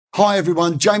Hi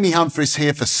everyone, Jamie Humphries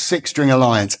here for Six String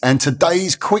Alliance, and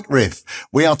today's quick riff,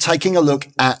 we are taking a look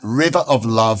at River of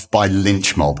Love by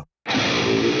Lynch Mob.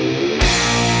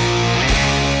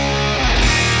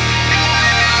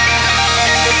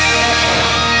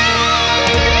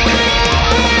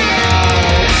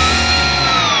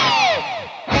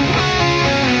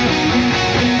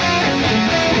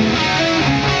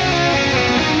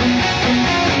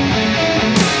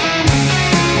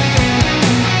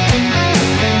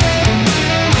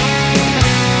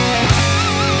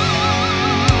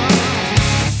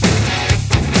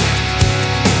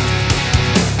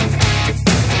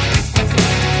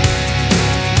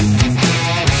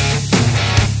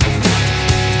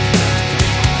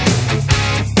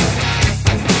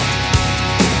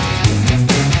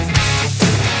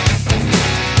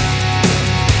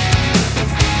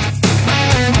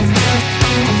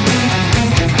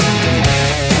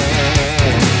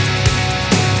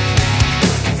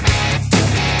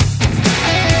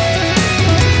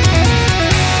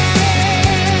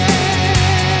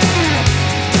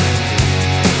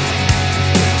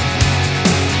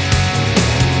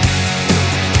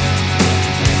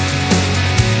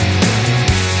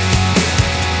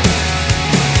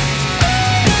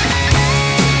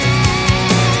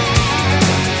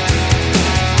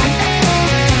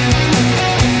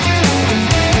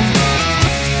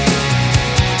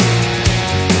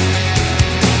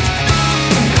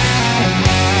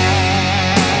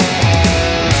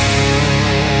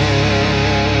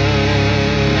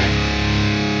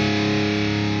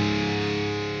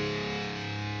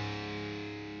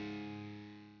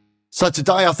 So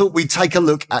today I thought we'd take a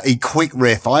look at a quick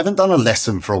riff. I haven't done a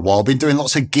lesson for a while, been doing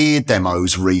lots of gear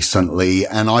demos recently,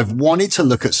 and I've wanted to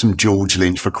look at some George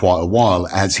Lynch for quite a while,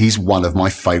 as he's one of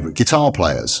my favourite guitar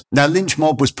players. Now, Lynch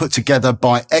Mob was put together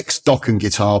by ex-Dokken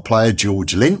guitar player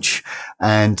George Lynch,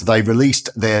 and they released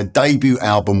their debut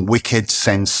album Wicked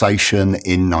Sensation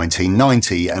in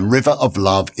 1990, and River of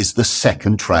Love is the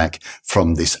second track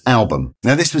from this album.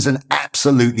 Now, this was an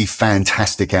absolutely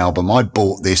fantastic album. I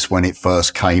bought this when it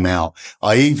first came out.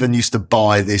 I even used to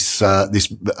buy this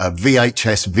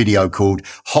VHS video called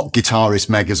Hot Guitarist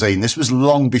Magazine. This was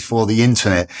long before the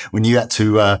internet, when you had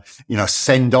to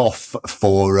send off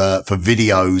for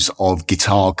videos of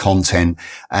guitar content.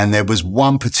 And there was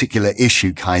one particular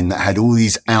issue came that had all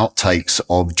these outtakes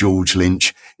of George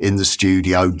Lynch in the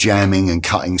studio jamming and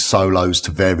cutting solos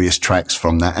to various tracks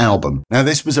from that album. Now,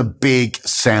 this was a big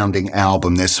sounding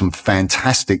album. There's some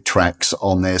fantastic tracks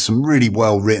on there, some really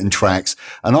well written tracks,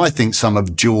 and I think some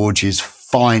of George's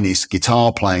finest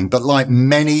guitar playing. But like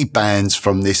many bands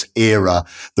from this era,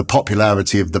 the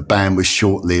popularity of the band was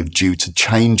short-lived due to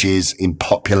changes in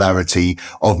popularity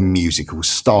of musical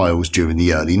styles during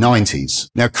the early 90s.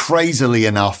 Now, crazily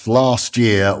enough, last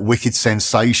year, Wicked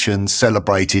Sensation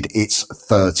celebrated its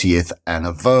 30th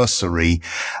anniversary.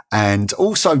 And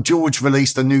also George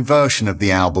released a new version of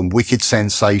the album, Wicked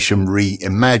Sensation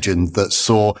Reimagined, that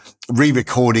saw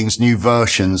re-recordings, new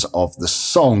versions of the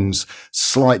songs,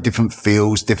 slight different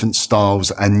feels, different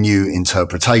styles, and new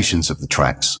interpretations of the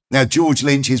tracks. Now, George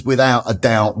Lynch is without a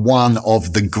doubt one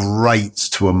of the greats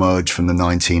to emerge from the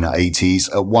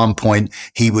 1980s. At one point,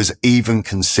 he was even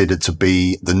considered to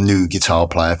be the new guitar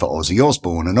player for Ozzy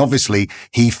Osbourne. And obviously,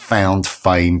 he found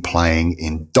fame playing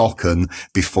in Dokken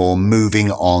before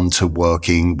moving on to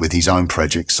working with his own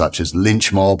projects such as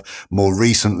Lynch Mob. More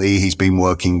recently, he's been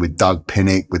working with Doug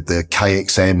Pinnick with the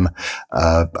KXM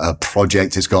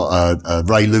project. It's got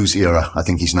Ray Luzier, I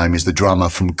think his name is, the drummer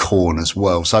from Korn as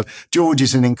well. So George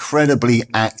is an incredibly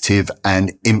active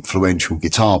and influential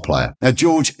guitar player. Now,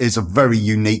 George is a very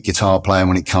unique guitar player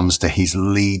when it comes to his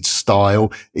lead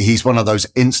style. He's one of those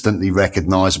instantly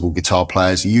recognizable guitar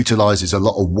players. He utilizes a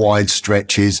lot of wide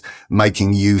stretches,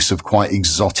 making use of quite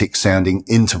exotic sounding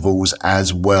intervals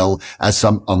as well as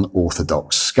some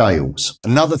unorthodox scales.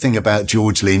 Another thing about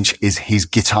George Lynch is his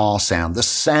guitar sound. The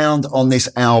sound on this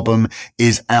album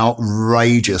is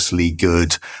outrageously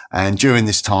good. And during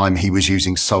this time, he was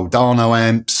using Soldano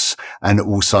amps and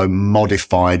also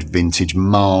modified vintage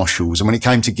Marshalls. And when it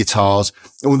came to guitars,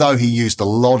 although he used a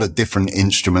lot of different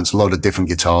instruments, a lot of different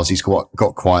guitars, he's got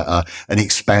quite an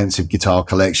expansive guitar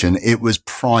collection. It was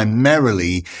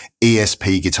primarily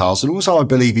ESP guitars. And also, I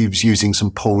believe he was using some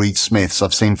Paul Reed Smiths.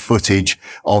 I've seen footage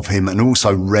of him and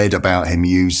also read about him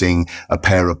using a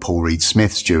pair of Paul Reed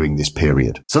Smiths during this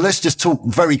period. So let's just talk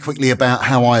very quickly about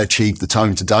how I achieved the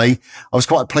tone today. I was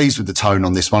quite pleased with the tone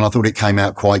on this one. I thought it came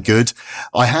out quite good.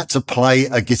 I had to play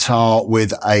a guitar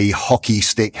with a hockey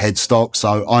stick headstock,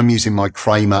 so I'm using my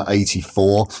Kramer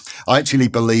 84. I actually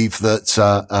believe that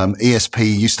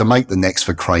ESP used to make the necks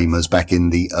for Kramers back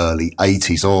in the early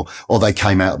 80s, or they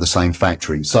came out of the same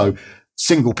factory. So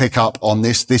single pickup on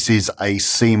this. This is a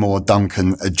Seymour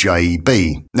Duncan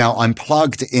JB. Now I'm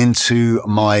plugged into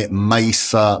my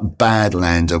Mesa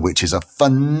Badlander, which is a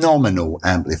phenomenal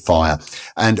amplifier.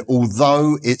 And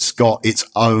although it's got its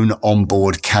own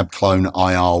onboard cab clone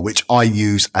IR, which I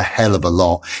use a hell of a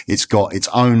lot, it's got its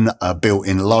own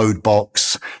built-in load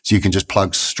box. So you can just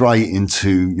plug straight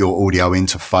into your audio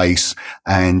interface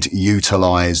and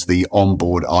utilize the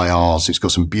onboard IRs. It's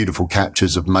got some beautiful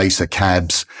captures of Mesa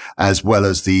cabs, as well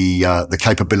as the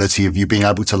capability of you being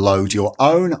able to load your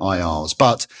own IRs.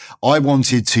 But I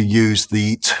wanted to use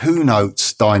the 2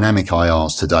 Notes dynamic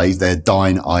IRs today, they're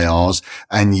Dyne IRs,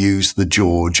 and use the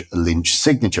George Lynch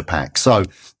signature pack. So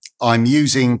I'm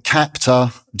using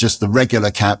Captor, just the regular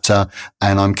Captor,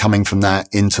 and I'm coming from that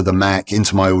into the Mac,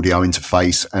 into my audio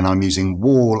interface, and I'm using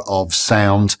Wall of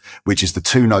Sound, which is the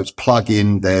 2 Notes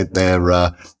plugin.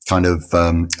 They're kind of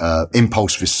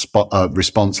impulse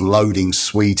response loading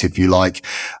suite, if you like.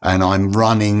 And I'm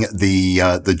running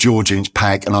the George Lynch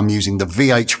pack, and I'm using the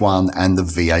VH1 and the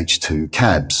VH2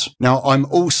 cabs. Now I'm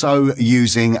also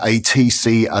using a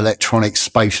TC Electronic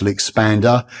Spatial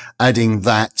Expander, adding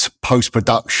that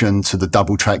post-production to the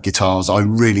double track guitars. I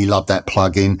really love that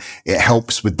plugin. It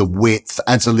helps with the width,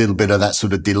 adds a little bit of that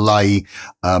sort of delay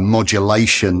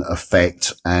modulation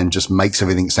effect, and just makes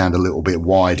everything sound a little bit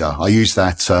wider. I use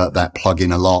that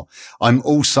plugin a lot. I'm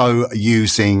also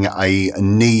using a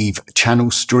Neve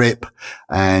channel strip,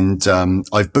 and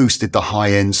I've boosted the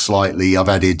high end slightly. I've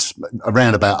added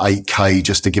around about 8K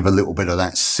just to give a little bit of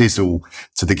that sizzle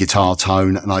to the guitar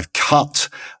tone, and I've cut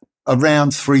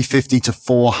around 350 to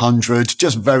 400,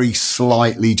 just very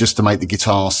slightly, just to make the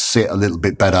guitar sit a little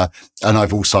bit better. And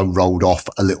I've also rolled off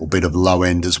a little bit of low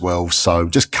end as well. So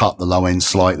just cut the low end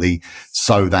slightly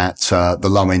so that the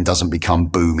low end doesn't become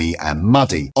boomy and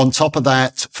muddy. On top of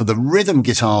that, for the rhythm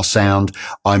guitar sound,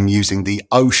 I'm using the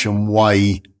Ocean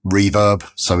Way reverb.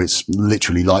 So it's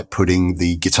literally like putting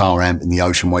the guitar amp in the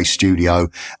Ocean Way studio,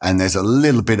 and there's a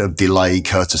little bit of delay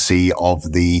courtesy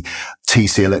of the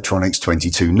TC Electronics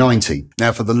 2290.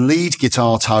 Now for the lead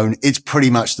guitar tone, it's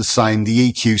pretty much the same.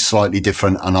 The EQ slightly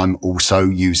different, and I'm also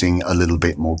using a little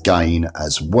bit more gain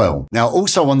as well. Now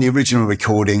also on the original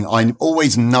recording, I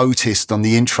always noticed on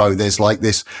the intro, there's like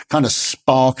this kind of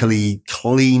sparkly,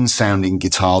 clean sounding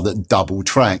guitar that double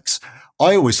tracks.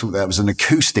 I always thought that was an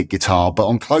acoustic guitar, but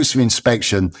on closer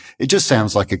inspection, it just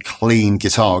sounds like a clean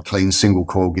guitar, clean single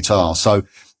coil guitar. So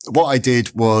what I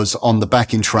did was on the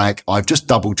backing track, I've just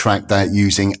double tracked that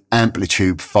using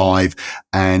Amplitude 5,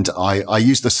 and I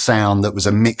used a sound that was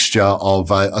a mixture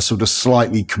of a sort of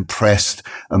slightly compressed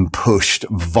and pushed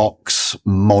Vox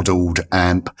modeled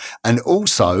amp. And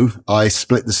also I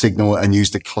split the signal and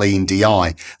used a clean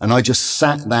DI, and I just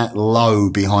sat that low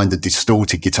behind the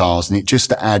distorted guitars, and it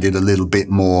just added a little bit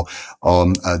more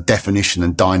definition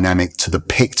and dynamic to the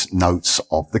picked notes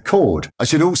of the chord. I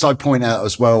should also point out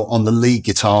as well, on the lead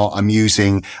guitar, I'm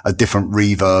using a different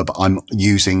reverb. I'm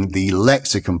using the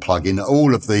Lexicon plugin.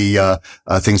 All of the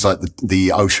things like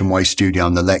the Ocean Way Studio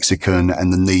and the Lexicon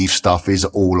and the Neve stuff is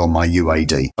all on my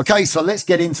UAD. Okay, so let's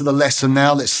get into the lesson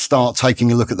now. Let's start taking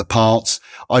a look at the parts.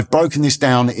 I've broken this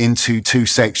down into 2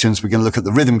 sections. We're going to look at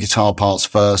the rhythm guitar parts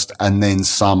first, and then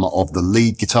some of the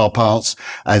lead guitar parts,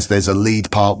 as there's a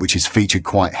lead part which is featured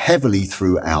quite heavily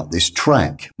throughout this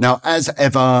track. Now, as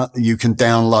ever, you can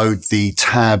download the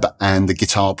tab and the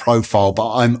guitar profile,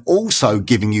 but I'm also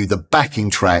giving you the backing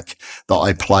track that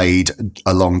I played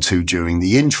along to during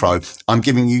the intro. I'm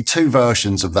giving you 2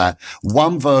 versions of that.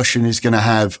 One version is going to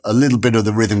have a little bit of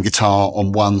the rhythm guitar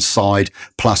on one side,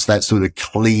 plus that sort of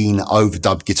clean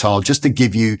overdubbed guitar, just to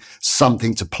give you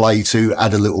something to play to,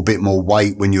 add a little bit more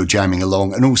weight when you're jamming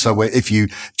along. And also, if you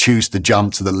choose to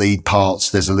jump to the lead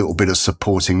parts, there's a little bit of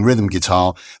supporting rhythm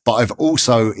guitar. But I've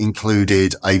also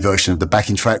included a version of the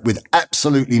backing track with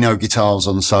absolutely no guitars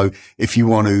on. So if you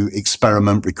want to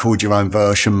experiment, record your own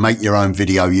version, make your own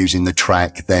video using the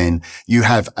track, then you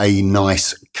have a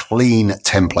nice clean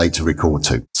template to record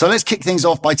to. So let's kick things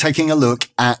off by taking a look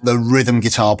at the rhythm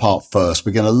guitar part first.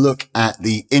 We're going to look at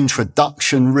the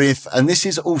introduction riff, and this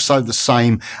is also the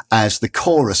same as the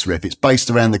chorus riff. It's based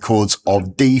around the chords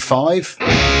of D5,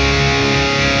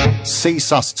 C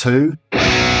sus2,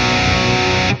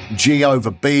 G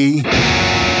over B,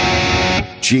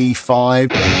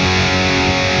 G5,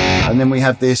 and then we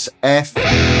have this F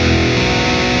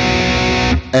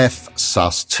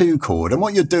sus2 chord. And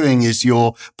what you're doing is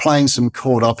you're playing some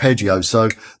chord arpeggio. So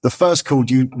the first chord,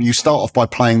 you start off by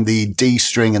playing the D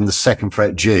string and the 2nd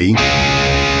fret G,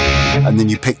 and then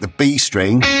you pick the B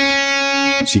string,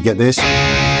 so you get this.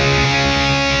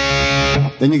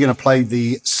 Then you're going to play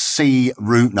the C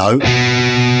root note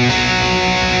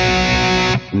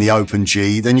and the open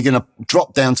G. Then you're going to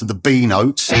drop down to the B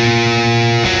notes.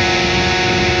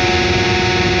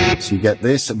 So you get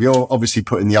this. You're obviously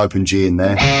putting the open G in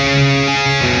there.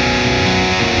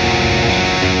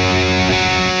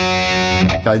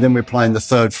 Okay, then we're playing the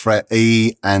 3rd fret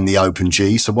E and the open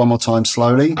G. So one more time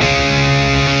slowly.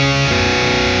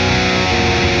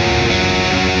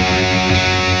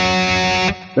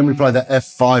 Then we play the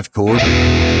F5 chord.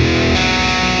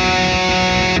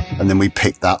 And then we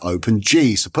pick that open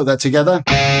G. So put that together.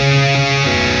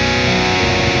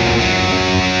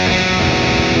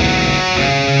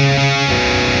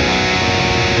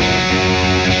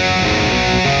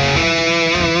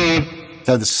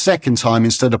 So the second time,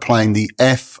 instead of playing the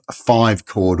F5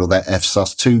 chord or that F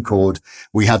sus2 chord,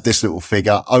 we have this little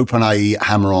figure, open A,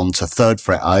 hammer on to 3rd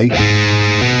fret A,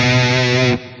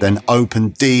 then open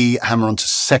D, hammer on to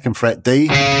 2nd fret D,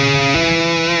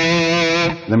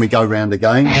 then we go round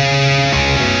again.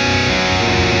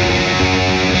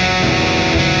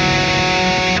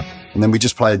 And then we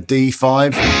just play a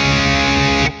D5,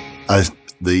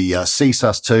 the C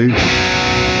sus2,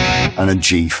 and a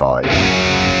G5.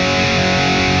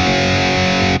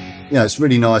 Yeah, it's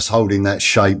really nice holding that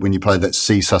shape when you play that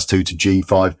C sus2 to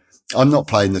G5. I'm not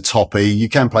playing the top E. You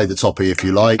can play the top E if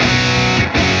you like.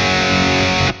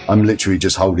 I'm literally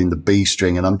just holding the B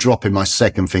string and I'm dropping my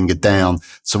 2nd finger down.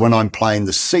 So when I'm playing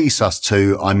the C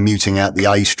sus2, I'm muting out the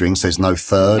A string, so there's no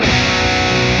 3rd.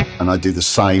 And I do the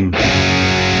same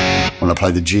when I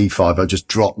play the G5. I just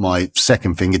drop my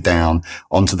 2nd finger down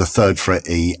onto the 3rd fret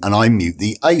E and I mute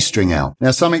the A string out.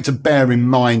 Now, something to bear in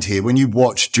mind here, when you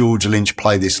watch George Lynch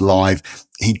play this live,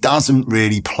 he doesn't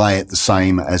really play it the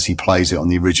same as he plays it on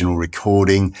the original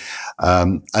recording.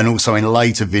 And also in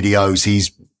later videos,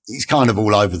 he's kind of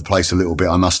all over the place a little bit,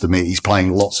 I must admit. He's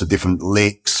playing lots of different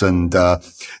licks and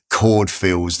chord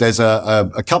fills. There's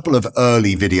a couple of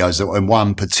early videos, in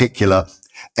one particular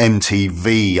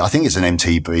MTV, I think it's an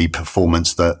MTV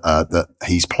performance that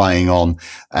he's playing on,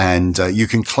 and you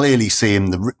can clearly see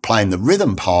him playing the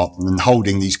rhythm part and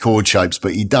holding these chord shapes,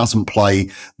 but he doesn't play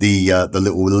the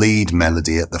little lead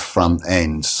melody at the front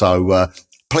end. So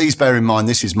please bear in mind,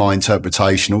 this is my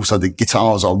interpretation. Also, the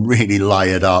guitars are really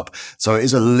layered up, so it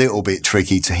is a little bit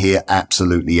tricky to hear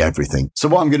absolutely everything. So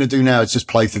what I'm going to do now is just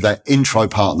play through that intro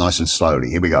part nice and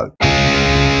slowly. Here we go.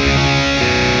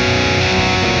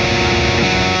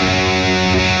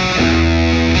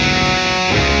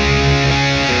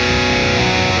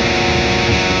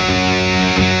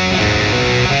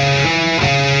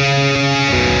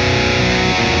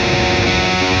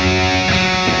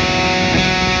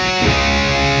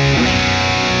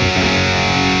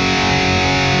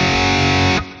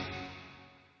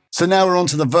 So now we're on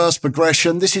to the verse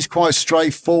progression. This is quite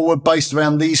straightforward, based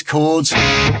around these chords.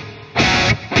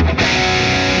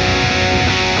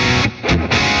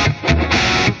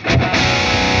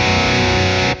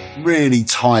 Really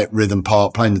tight rhythm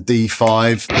part, playing the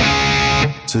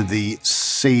D5 to the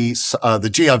C, the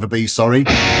G over B, sorry,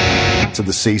 to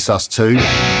the C sus2.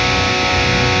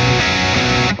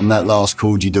 And that last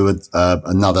chord, you do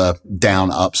another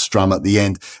down up strum at the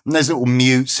end. And there's little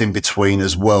mutes in between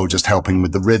as well, just helping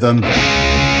with the rhythm.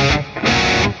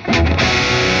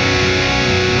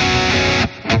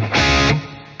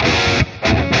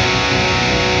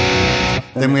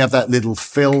 Then we have that little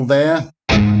fill there.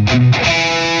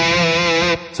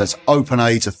 So it's open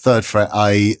A to 3rd fret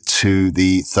A to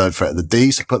the 3rd fret of the D.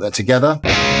 So put that together.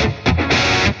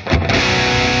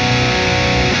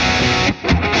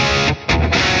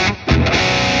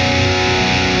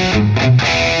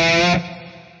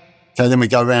 Okay, then we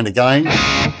go around again.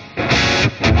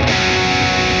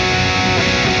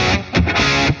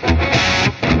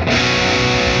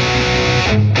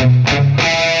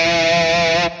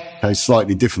 Okay,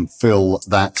 slightly different fill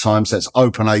that time. So it's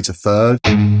open A to 3rd,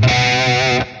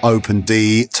 open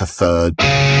D to 3rd.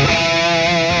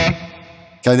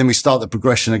 Okay, then we start the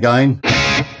progression again.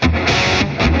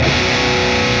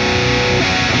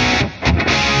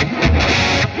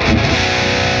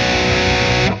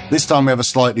 This time we have a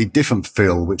slightly different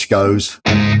fill, which goes.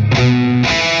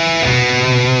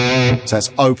 So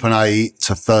that's open A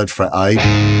to 3rd fret A.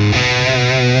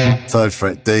 3rd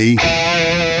fret D,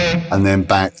 and then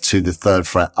back to the 3rd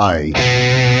fret A.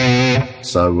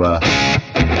 So,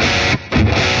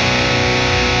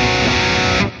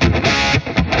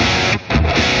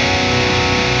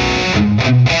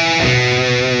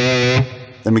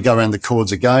 then we go around the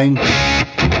chords again.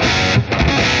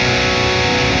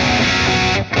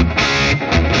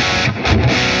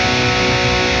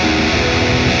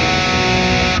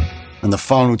 And the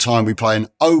final time we play an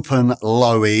open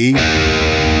low E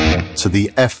to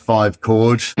the F5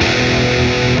 chord,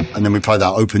 and then we play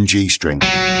that open G string.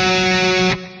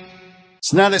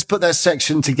 So now let's put that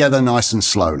section together nice and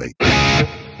slowly.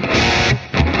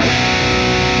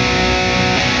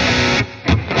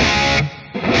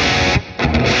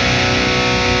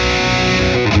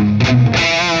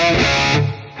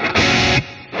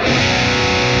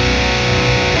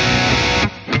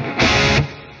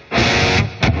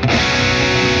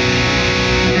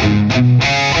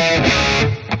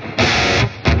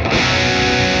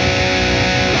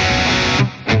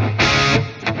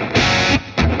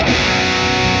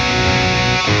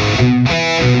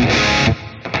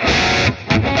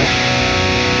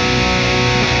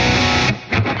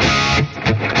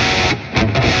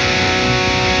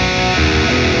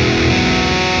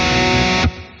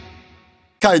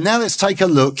 Okay, now let's take a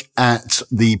look at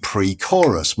the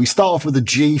pre-chorus. We start off with a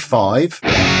G5,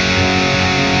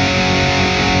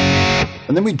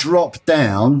 and then we drop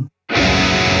down,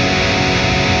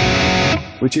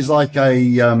 which is like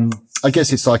a, I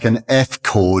guess it's like an F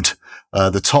chord,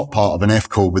 the top part of an F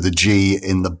chord with a G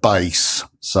in the bass.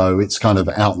 So it's kind of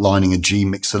outlining a G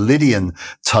mixolydian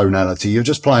tonality. You're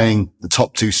just playing the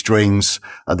top 2 strings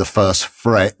at the 1st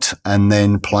fret and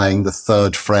then playing the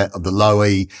 3rd fret of the low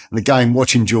E. And again,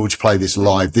 watching George play this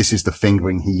live, this is the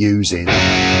fingering he uses.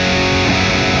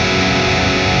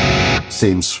 See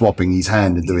him swapping his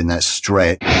hand and doing that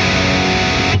stretch.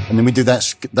 And then we do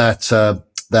that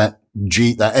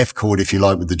F chord, if you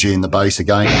like, with the G in the bass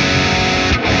again.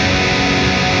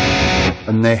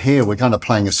 And then here we're kind of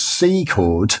playing a C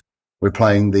chord. We're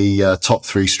playing the top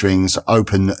 3 strings,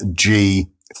 open G,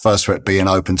 1st fret B and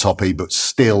open top E, but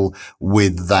still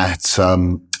with that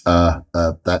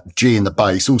that G in the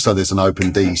bass. Also there's an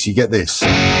open D, so you get this.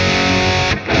 Then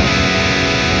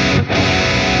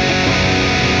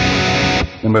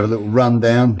we have a little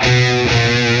rundown.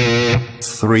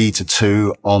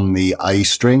 3-2 on the A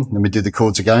string. Then we do the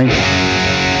chords again.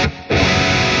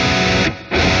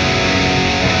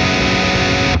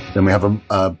 Then we have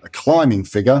a climbing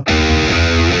figure.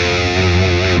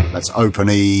 That's open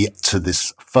E to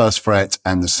this 1st fret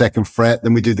and the 2nd fret.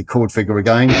 Then we do the chord figure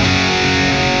again.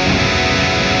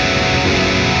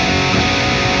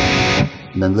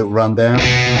 And then a little rundown.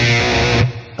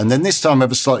 And then this time we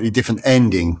have a slightly different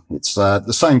ending. It's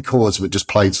the same chords, but just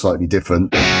played slightly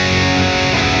different.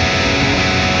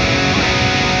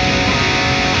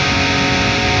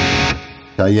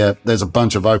 Okay, yeah, there's a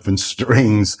bunch of open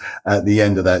strings at the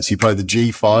end of that. So you play the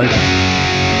G5,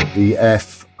 the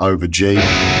F over G,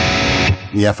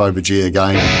 the F over G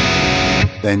again,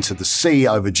 then to the C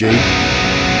over G,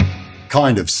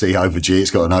 kind of C over G.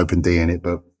 It's got an open D in it,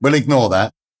 but we'll ignore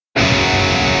that.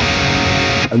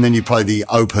 And then you play the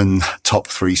open top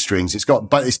 3 strings.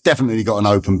 But it's definitely got an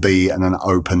open B and an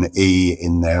open E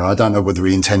in there. I don't know whether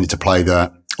he intended to play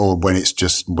that or when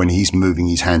he's moving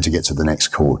his hand to get to the next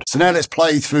chord. So now let's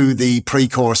play through the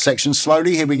pre-chorus section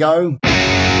slowly. Here we go.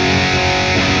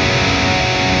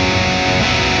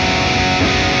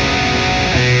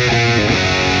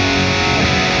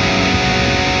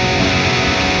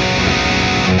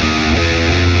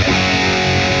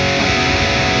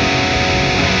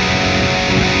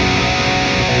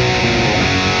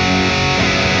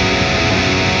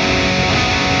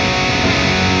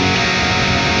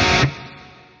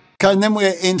 Okay, and then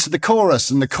we're into the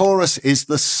chorus, and the chorus is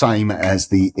the same as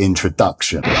the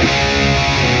introduction.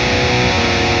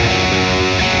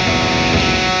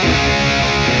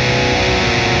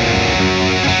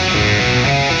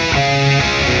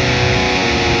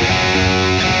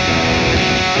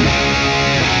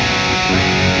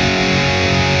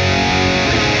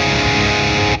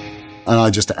 And I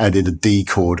just added a D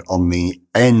chord on the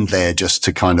end there just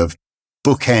to kind of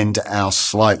bookend our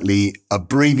slightly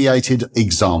abbreviated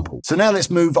example. So now let's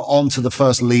move on to the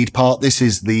first lead part. This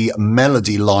is the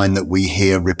melody line that we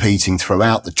hear repeating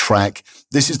throughout the track.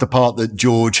 This is the part that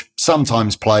George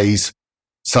sometimes plays,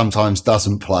 sometimes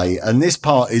doesn't play. And this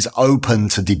part is open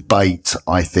to debate,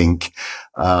 I think.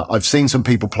 I've seen some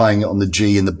people playing it on the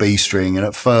G and the B string. And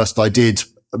at first I did,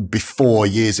 before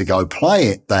years ago, play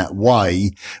it that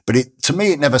way. But to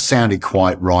me, it never sounded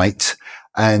quite right.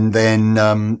 And then,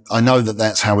 I know that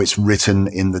that's how it's written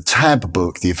in the tab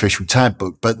book, the official tab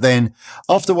book. But then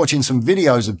after watching some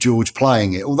videos of George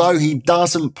playing it, although he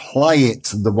doesn't play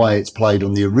it the way it's played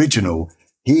on the original,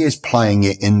 he is playing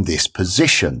it in this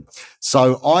position.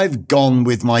 So I've gone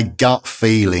with my gut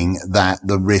feeling that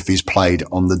the riff is played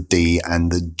on the D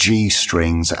and the G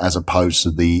strings as opposed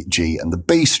to the G and the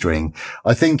B string.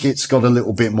 I think it's got a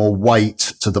little bit more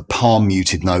weight to the palm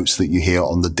muted notes that you hear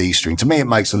on the D string. To me, it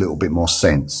makes a little bit more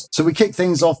sense. So we kick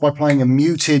things off by playing a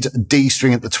muted D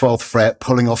string at the 12th fret,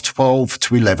 pulling off 12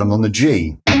 to 11 on the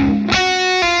G.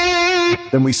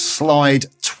 Then we slide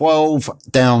 12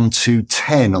 down to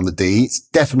 10 on the D. It's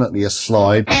definitely a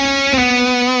slide.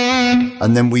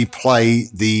 And then we play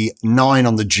the 9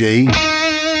 on the G,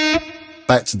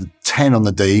 back to the 10 on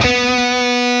the D.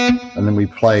 And then we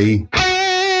play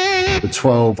the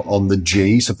 12 on the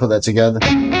G. So put that together.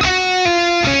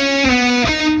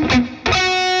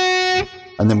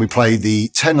 And then we play the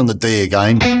 10 on the D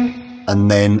again. And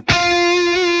then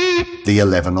the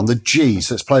 11 on the G.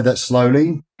 So let's play that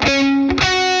slowly.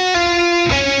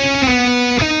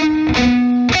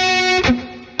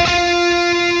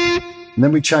 And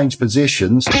then we change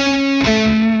positions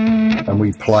and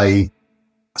we play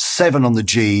 7 on the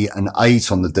G and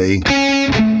 8 on the D,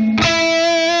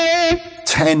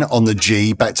 10 on the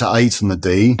G, back to 8 on the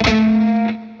D,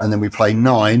 and then we play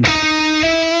 9,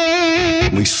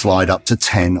 and we slide up to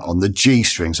 10 on the G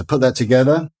string. So put that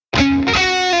together.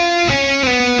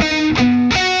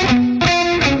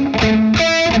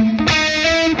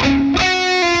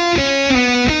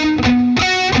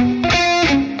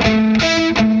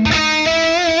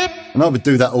 And I would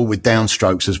do that all with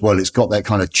downstrokes as well. It's got that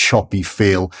kind of choppy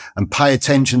feel. And pay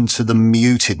attention to the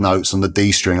muted notes on the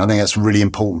D string. I think that's really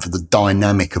important for the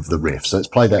dynamic of the riff. So let's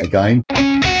play that again.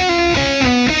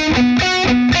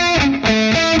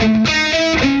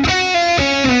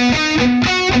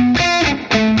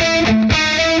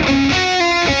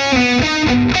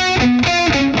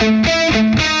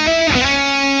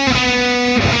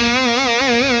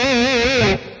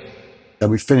 And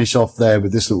we finish off there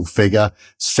with this little figure,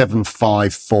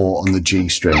 7-5-4 on the G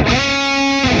string.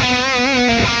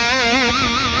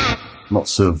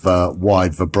 Lots of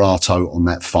wide vibrato on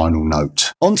that final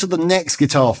note. On to the next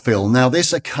guitar fill. Now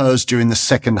this occurs during the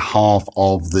second half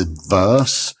of the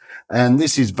verse. And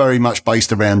this is very much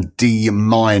based around D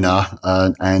minor,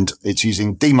 and it's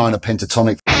using D minor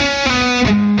pentatonic.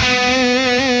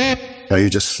 So you're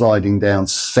just sliding down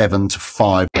 7 to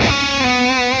 5.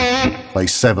 Play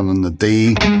 7 on the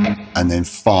D, and then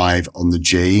 5 on the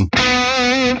G.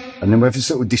 And then we have this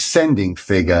little descending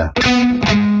figure.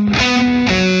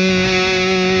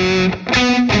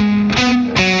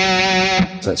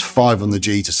 So that's 5 on the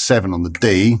G to 7 on the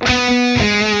D.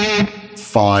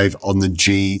 5 on the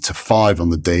G to 5 on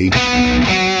the D.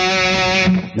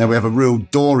 Now we have a real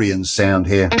Dorian sound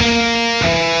here.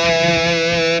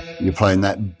 You're playing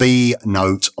that B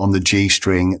note on the G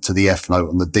string to the F note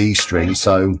on the D string.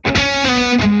 So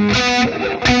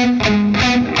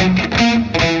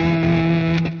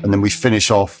and then we finish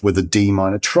off with a D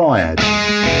minor triad.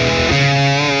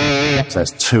 So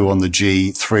that's 2 on the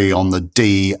G, 3 on the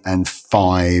D, and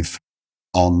 5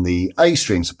 on the A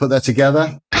string. So put that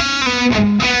together.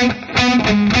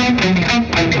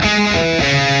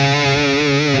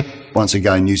 Once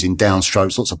again, using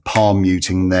downstrokes, lots of palm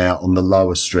muting there on the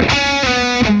lower string.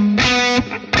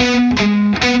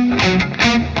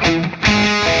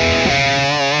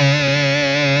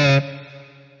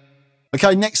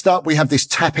 Okay, next up we have this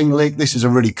tapping lick. This is a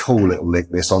really cool little lick,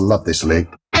 this. I love this lick.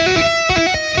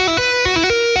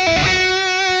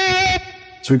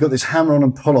 So we've got this hammer on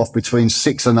and pull off between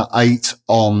 6 and 8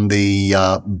 on the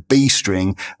B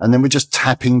string, and then we're just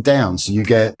tapping down. So you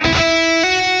get...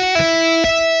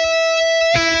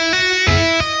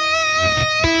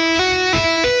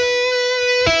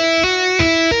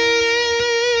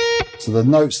 So the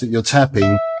notes that you're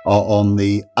tapping are on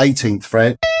the 18th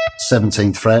fret,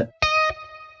 17th fret,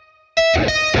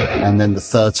 and then the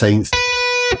 13th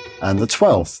and the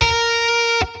 12th.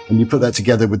 And you put that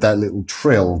together with that little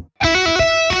trill.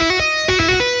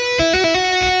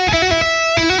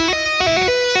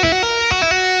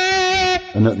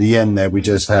 And at the end there, we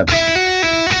just have...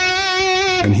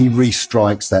 And he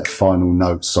restrikes that final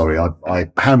note. Sorry, I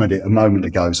hammered it a moment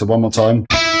ago. So one more time.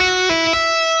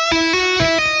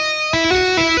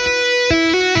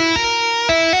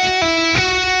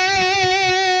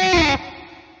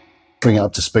 Bring it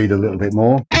up to speed a little bit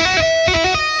more.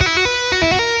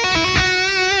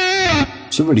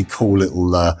 It's a really cool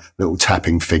little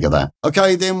tapping figure there.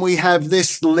 Okay, then we have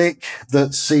this lick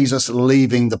that sees us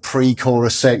leaving the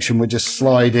pre-chorus section. We're just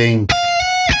sliding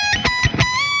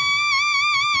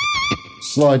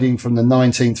sliding from the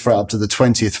 19th fret up to the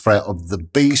 20th fret of the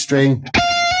B string,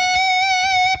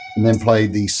 and then play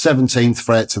the 17th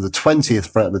fret to the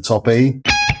 20th fret of the top E,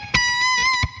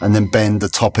 and then bend the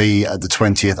top E at the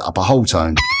 20th upper whole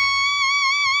tone.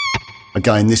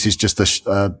 Again, this is just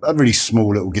a really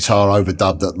small little guitar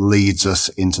overdub that leads us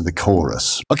into the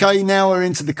chorus. Okay, now we're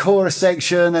into the chorus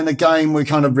section, and again, we're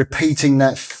kind of repeating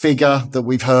that figure that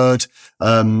we've heard.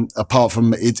 Apart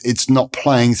from it's not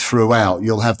playing throughout.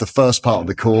 You'll have the first part of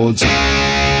the chords,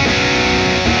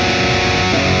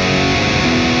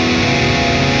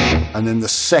 and then the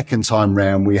second time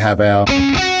round, we have our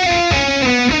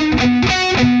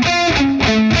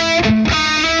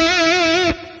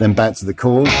then back to the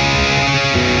chord.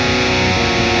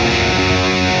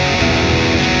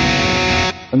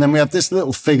 And then we have this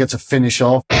little figure to finish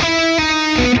off.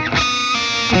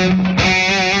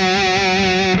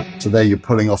 So there you're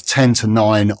pulling off 10 to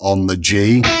 9 on the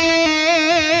G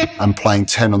and playing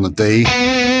 10 on the D.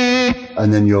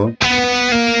 And then you're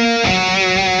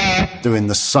doing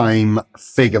the same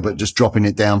figure, but just dropping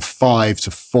it down 5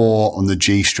 to 4 on the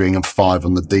G string and 5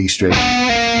 on the D string.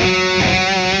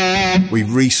 We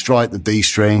restrike the D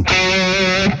string,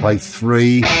 play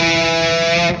 3,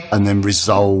 and then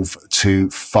resolve to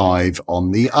 5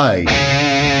 on the A.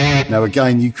 Now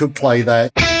again, you could play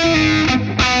that,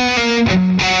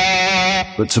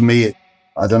 but to me,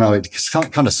 I don't know, it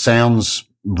kind of sounds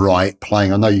right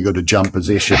playing. I know you got to jump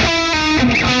position.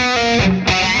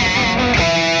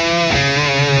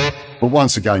 But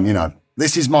once again, you know,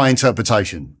 this is my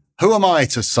interpretation. Who am I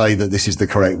to say that this is the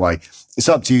correct way? It's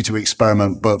up to you to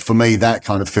experiment, but for me, that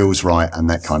kind of feels right and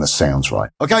that kind of sounds right.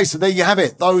 Okay, so there you have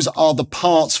it. Those are the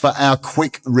parts for our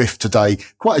quick riff today.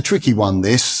 Quite a tricky one,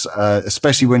 this,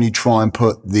 especially when you try and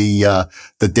put the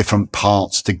different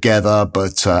parts together.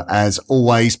 But as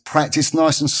always, practice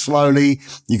nice and slowly.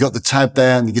 You got the tab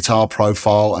there and the guitar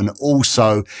profile, and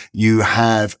also you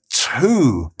have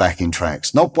 2 backing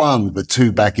tracks, not 1, but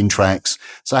 2 backing tracks.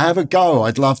 So have a go.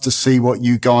 I'd love to see what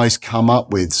you guys come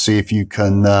up with. See if you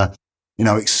can, you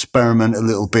know, experiment a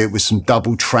little bit with some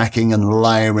double tracking and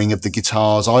layering of the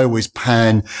guitars. I always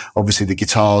pan, obviously, the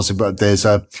guitars, but there's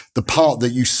the part that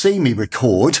you see me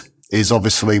record is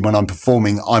obviously when I'm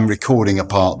performing, I'm recording a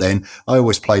part then. I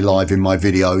always play live in my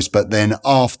videos, but then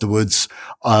afterwards,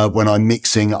 when I'm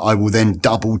mixing, I will then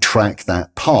double track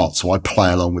that part. So I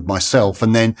play along with myself,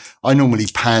 and then I normally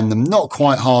pan them, not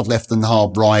quite hard left and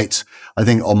hard right. I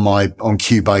think on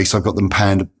Cubase, I've got them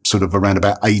panned sort of around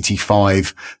about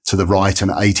 85 to the right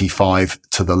and 85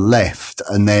 to the left.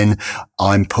 And then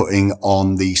I'm putting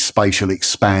on the spatial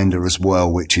expander as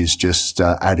well, which is just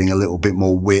adding a little bit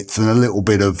more width and a little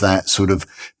bit of that sort of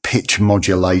pitch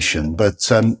modulation.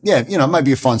 But yeah, you know,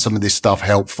 maybe you find some of this stuff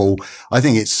helpful. I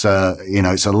think it's, you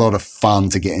know, it's a lot of fun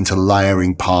to get into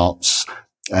layering parts.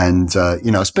 And,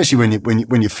 you know, especially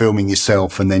when you're filming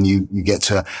yourself and then you get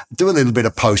to do a little bit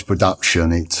of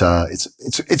post-production.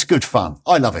 It's good fun.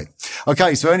 I love it.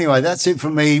 Okay. So anyway, that's it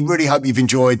from me. Really hope you've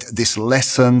enjoyed this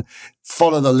lesson.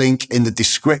 Follow the link in the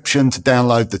description to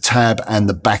download the tab and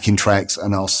the backing tracks.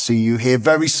 And I'll see you here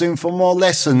very soon for more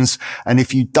lessons. And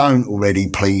if you don't already,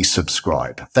 please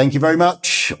subscribe. Thank you very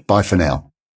much. Bye for now.